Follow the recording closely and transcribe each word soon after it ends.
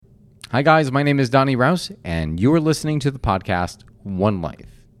Hi guys, my name is Donnie Rouse, and you're listening to the podcast One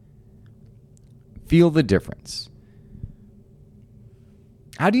Life. Feel the difference.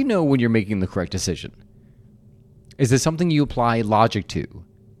 How do you know when you're making the correct decision? Is this something you apply logic to?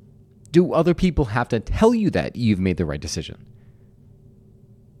 Do other people have to tell you that you've made the right decision?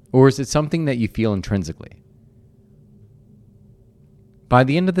 Or is it something that you feel intrinsically? By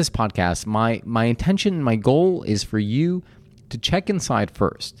the end of this podcast, my intention and my goal is for you to check inside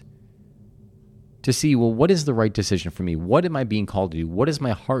first. To see, well, what is the right decision for me? What am I being called to do? What is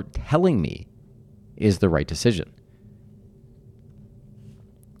my heart telling me is the right decision?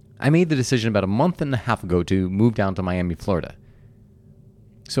 I made the decision about a month and a half ago to move down to Miami, Florida.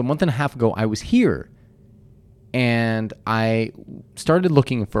 So a month and a half ago, I was here, and I started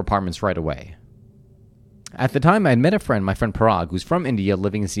looking for apartments right away. At the time, I had met a friend, my friend Parag, who's from India,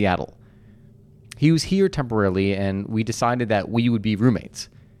 living in Seattle. He was here temporarily, and we decided that we would be roommates.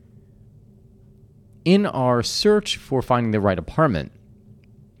 In our search for finding the right apartment,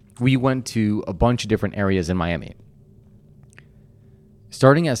 we went to a bunch of different areas in Miami.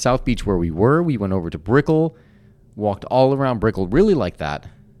 Starting at South Beach where we went over to Brickell, walked all around Brickell, really like that,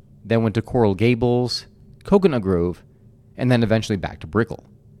 then went to Coral Gables, Coconut Grove, and then eventually back to Brickell.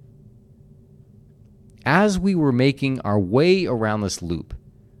 As we were making our way around this loop,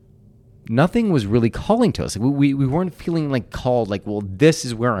 nothing was really calling to us. We weren't feeling like called, like, well, this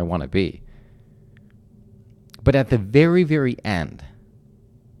is where I want to be. But at the very, very end,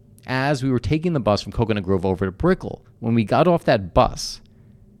 as we were taking the bus from Coconut Grove over to Brickell, when we got off that bus,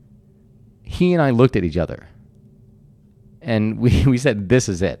 he and I looked at each other, and we said, "This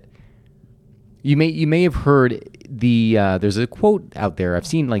is it." You may have heard there's a quote out there. I've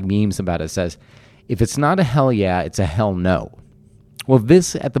seen like memes about it. It says, "If it's not a hell yeah, it's a hell no." Well,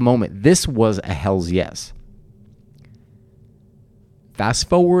 this at the moment, this was a hell's yes. Fast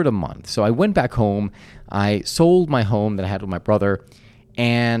forward a month. So I went back home. I sold my home that I had with my brother,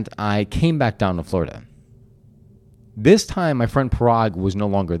 and I came back down to Florida. This time, my friend Parag was no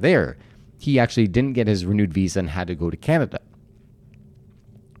longer there. He actually didn't get his renewed visa and had to go to Canada.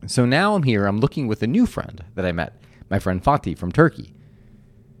 So now I'm here. I'm looking with a new friend that I met, my friend Fatih from Turkey.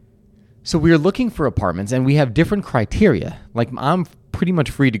 So we are looking for apartments, and we have different criteria. Like, I'm pretty much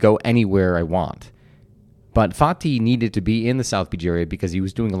free to go anywhere I want. But Fatih needed to be in the South Beach area because he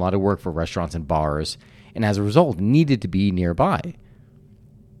was doing a lot of work for restaurants and bars, and as a result, needed to be nearby.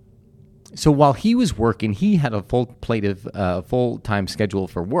 So while he was working, he had a full-time schedule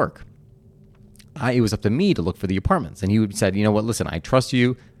for work. It was up to me to look for the apartments, and he would said, "You know what? Listen, I trust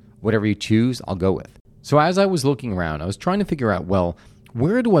you. Whatever you choose, I'll go with." So as I was looking around, I was trying to figure out, well,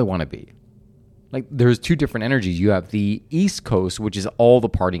 where do I want to be? Like, there's two different energies. You have the East Coast, which is all the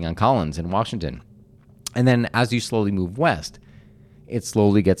partying on Collins in Washington. And then as you slowly move west, it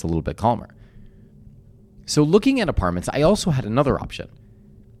slowly gets a little bit calmer. So looking at apartments, I also had another option.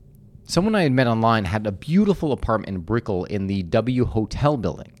 Someone I had met online had a beautiful apartment in Brickell in the W Hotel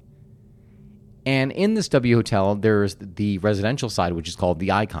building. And in this W Hotel, there's the residential side, which is called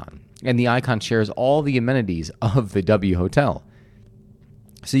the Icon. And the Icon shares all the amenities of the W Hotel.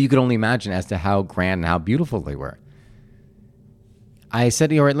 So you could only imagine as to how grand and how beautiful they were. I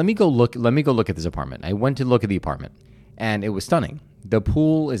said, all right, let me go look at this apartment. I went to look at the apartment, and it was stunning. The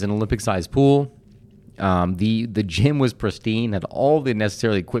pool is an Olympic-sized pool. The gym was pristine, had all the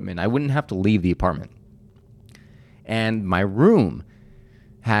necessary equipment. I wouldn't have to leave the apartment. And my room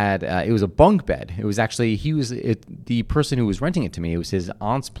had, it was a bunk bed. It was actually, the person who was renting it to me, it was his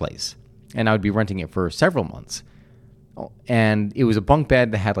aunt's place. And I would be renting it for several months. And it was a bunk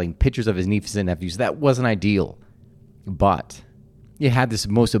bed that had like pictures of his nieces and nephews. That wasn't ideal. But it had this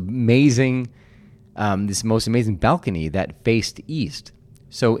most amazing balcony that faced east.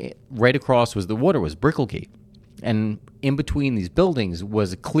 So right across was Brickell Key. And in between these buildings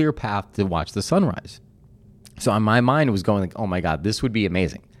was a clear path to watch the sunrise. So on my mind was going like, oh my God, this would be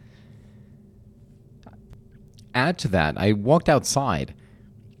amazing. Add to that, I walked outside,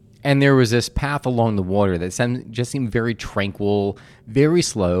 and there was this path along the water that just seemed very tranquil, very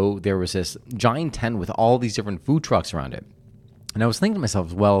slow. There was this giant tent with all these different food trucks around it. And I was thinking to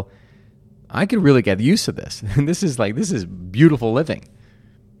myself, well, I could really get used to this. This is beautiful living.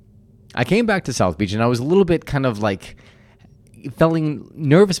 I came back to South Beach, and I was a little bit kind of like feeling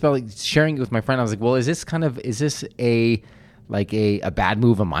nervous about like sharing it with my friend. I was like, well, is this a bad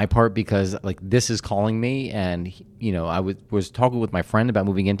move on my part because like this is calling me? And I was talking with my friend about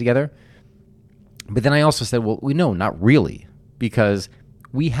moving in together. But then I also said, well, no, not really, because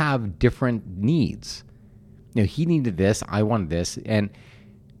we have different needs. He needed this, I wanted this, and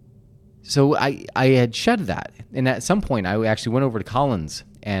so I had shed that. And at some point, I actually went over to Collins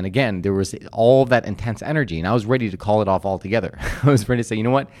And again, there was all that intense energy, and I was ready to call it off altogether. I was ready to say, you know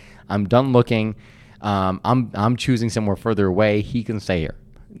what? I'm done looking. I'm choosing somewhere further away. He can stay here.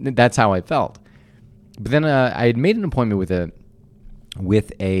 That's how I felt. But then I had made an appointment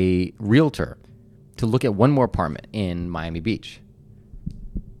with a realtor to look at one more apartment in Miami Beach.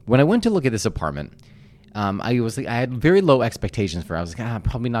 When I went to look at this apartment, I had very low expectations for it. I was like, I'm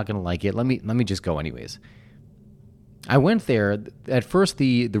probably not going to like it. Let me just go anyways. I went there. At first,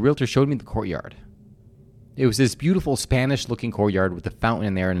 the realtor showed me the courtyard. It was this beautiful Spanish-looking courtyard with a fountain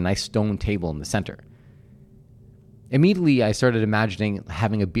in there and a nice stone table in the center. Immediately, I started imagining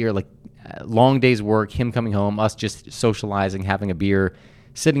having a beer, like a long day's work, him coming home, us just socializing, having a beer,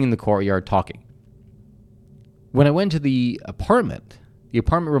 sitting in the courtyard talking. When I went to the apartment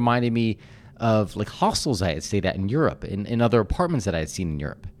reminded me of like hostels I had stayed at in Europe, in other apartments that I had seen in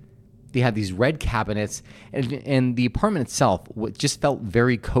Europe. They had these red cabinets, and the apartment itself just felt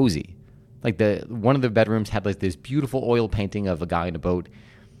very cozy. Like one of the bedrooms had like this beautiful oil painting of a guy in a boat,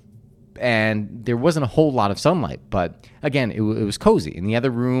 and there wasn't a whole lot of sunlight, but again, it was cozy. And the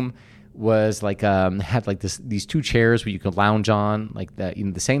other room was like had like these two chairs where you could lounge on, like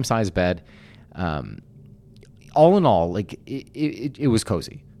the same size bed. All in all, like it was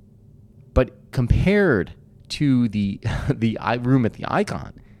cozy. But compared to the room at the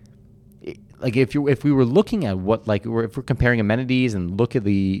Icon, like if we were looking at what, like, if we're comparing amenities and look at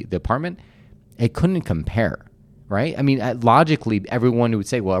the apartment, it couldn't compare, right? I mean, logically, everyone would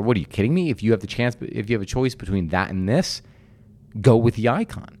say, well, what are you kidding me? If you have a choice between that and this, go with the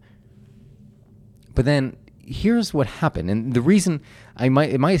Icon. But then here's what happened, and the reason it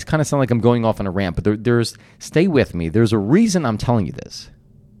might kind of sound like I'm going off on a rant, but stay with me. There's a reason I'm telling you this.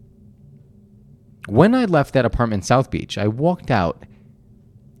 When I left that apartment in South Beach, I walked out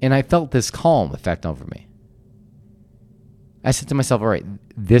and I felt this calm effect over me. I said to myself, all right,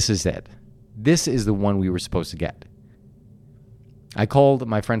 this is it. This is the one we were supposed to get. I called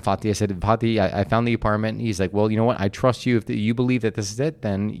my friend Fatih. I said, Fatih, I found the apartment. He's like, well, you know what? I trust you. If you believe that this is it,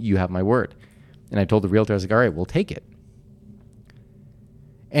 then you have my word. And I told the realtor, I was like, all right, we'll take it.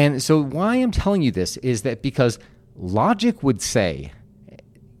 And so why I'm telling you this is that because logic would say,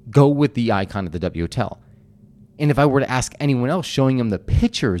 go with the Icon at the W Hotel. And if I were to ask anyone else showing them the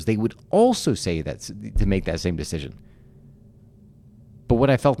pictures, they would also say that to make that same decision. But what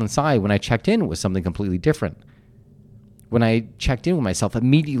I felt inside when I checked in was something completely different. When I checked in with myself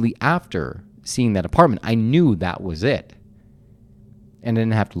immediately after seeing that apartment, I knew that was it. And I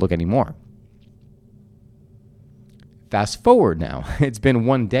didn't have to look anymore. Fast forward now, it's been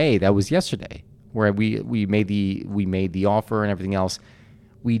one day, that was yesterday, where we made the offer and everything else.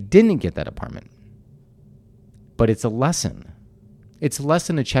 We didn't get that apartment. But it's a lesson. It's a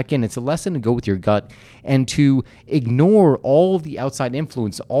lesson to check in. It's a lesson to go with your gut and to ignore all the outside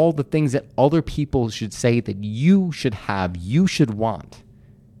influence, all the things that other people should say that you should have, you should want.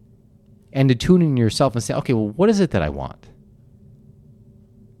 And to tune in yourself and say, okay, well, what is it that I want?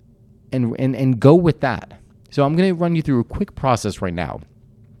 And go with that. So I'm going to run you through a quick process right now.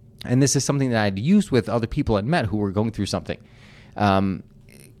 And this is something that I'd used with other people I'd met who were going through something.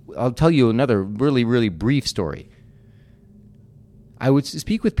 I'll tell you another really, really brief story. I would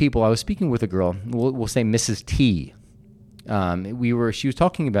speak with people. I was speaking with a girl. We'll say Mrs. T. She was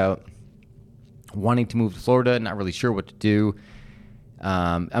talking about wanting to move to Florida, not really sure what to do.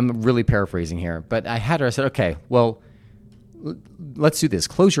 I'm really paraphrasing here, but I said, okay, well, let's do this.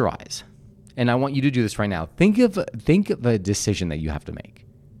 Close your eyes. And I want you to do this right now. Think of a decision that you have to make.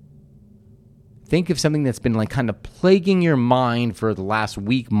 Think of something that's been like kind of plaguing your mind for the last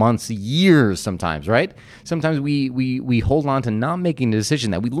week, months, years sometimes, right? Sometimes we hold on to not making a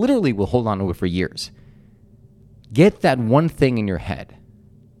decision that we literally will hold on to it for years. Get that one thing in your head.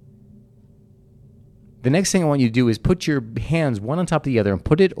 The next thing I want you to do is put your hands one on top of the other and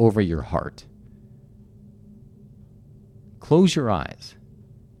put it over your heart. Close your eyes.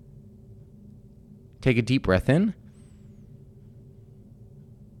 Take a deep breath in.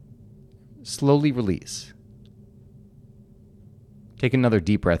 Slowly release. Take another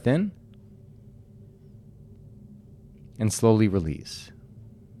deep breath in. And slowly release.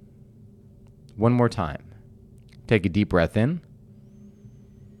 One more time. Take a deep breath in.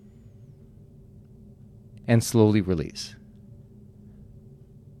 And slowly release.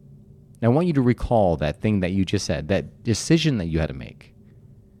 Now I want you to recall that thing that you just said, that decision that you had to make.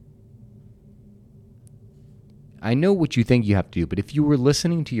 I know what you think you have to do, but if you were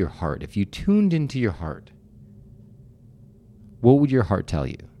listening to your heart, if you tuned into your heart, what would your heart tell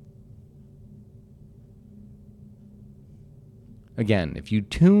you? Again, if you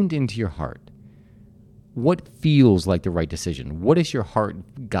tuned into your heart, What feels like the right decision? What is your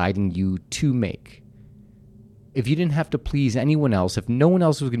heart guiding you to make? If you didn't have to please anyone else, if no one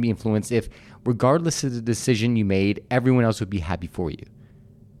else was going to be influenced, if regardless of the decision you made, everyone else would be happy for you,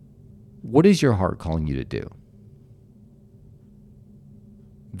 what is your heart calling you to do?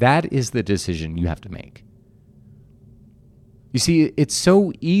 That is the decision you have to make. You see, it's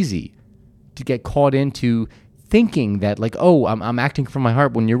so easy to get caught into thinking that like, oh, I'm acting from my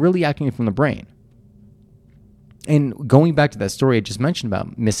heart when you're really acting from the brain. And going back to that story I just mentioned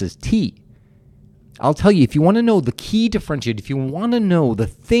about Mrs. T, I'll tell you, if you want to know the key differentiator, if you want to know the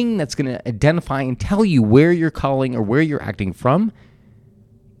thing that's going to identify and tell you where you're calling or where you're acting from,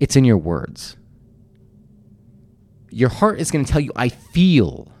 it's in your words. Your heart is going to tell you, I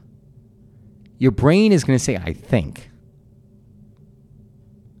feel. Your brain is going to say, I think.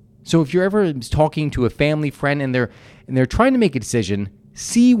 So if you're ever talking to a family friend and they're trying to make a decision,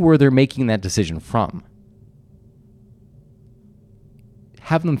 see where they're making that decision from.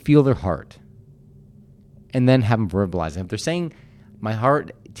 Have them feel their heart, and then have them verbalize it. If they're saying, my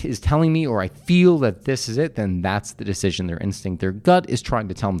heart is telling me, or I feel that this is it, then that's the decision their instinct, their gut is trying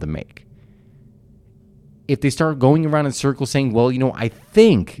to tell them to make. If they start going around in circles saying, well, I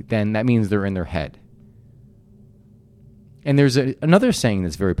think, then that means they're in their head. And there's another saying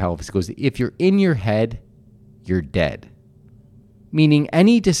that's very powerful. It goes, if you're in your head, you're dead. Meaning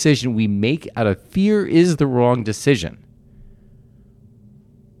any decision we make out of fear is the wrong decision.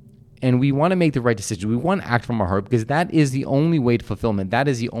 And we want to make the right decision. We want to act from our heart because that is the only way to fulfillment. That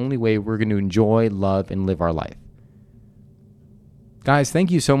is the only way we're going to enjoy, love, and live our life. Guys, thank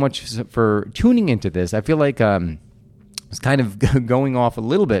you so much for tuning into this. I feel like it's kind of going off a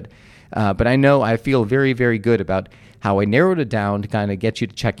little bit, but I feel very, very good about how I narrowed it down to kind of get you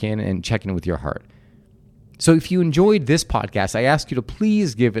to check in with your heart. So if you enjoyed this podcast, I ask you to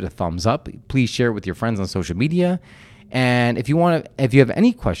please give it a thumbs up. Please share it with your friends on social media. And if you have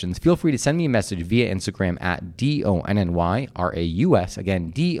any questions, feel free to send me a message via Instagram at DONNYRAUS.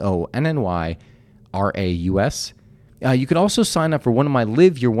 Again, DONNYRAUS. You can also sign up for one of my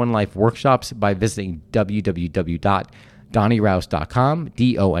Live Your One Life workshops by visiting www.donnyraus.com,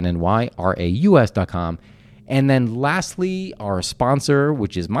 DONNYRAUS.com. And then lastly, our sponsor,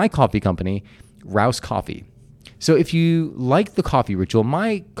 which is my coffee company, Raus Coffee. So if you like the coffee ritual,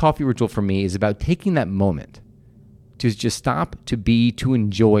 my coffee ritual for me is about taking that moment to just stop, to be, to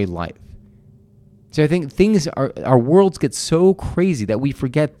enjoy life. So I think our worlds get so crazy that we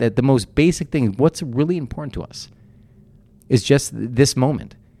forget that the most basic thing, what's really important to us, is just this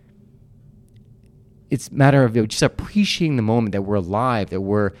moment. It's a matter of just appreciating the moment that we're alive, that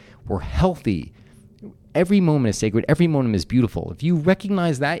we're healthy. Every moment is sacred. Every moment is beautiful. If you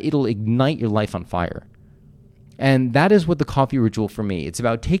recognize that, it'll ignite your life on fire. And that is what the coffee ritual for me. It's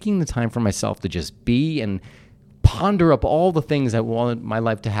about taking the time for myself to just be and ponder up all the things I want my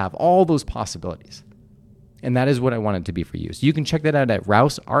life to have, all those possibilities. And that is what I want it to be for you. So you can check that out at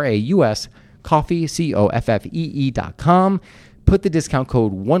Raus, R-A-U-S, coffee, COFFEE.com. Put the discount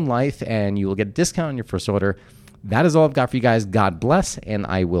code ONELIFE and you will get a discount on your first order. That is all I've got for you guys. God bless, and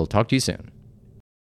I will talk to you soon.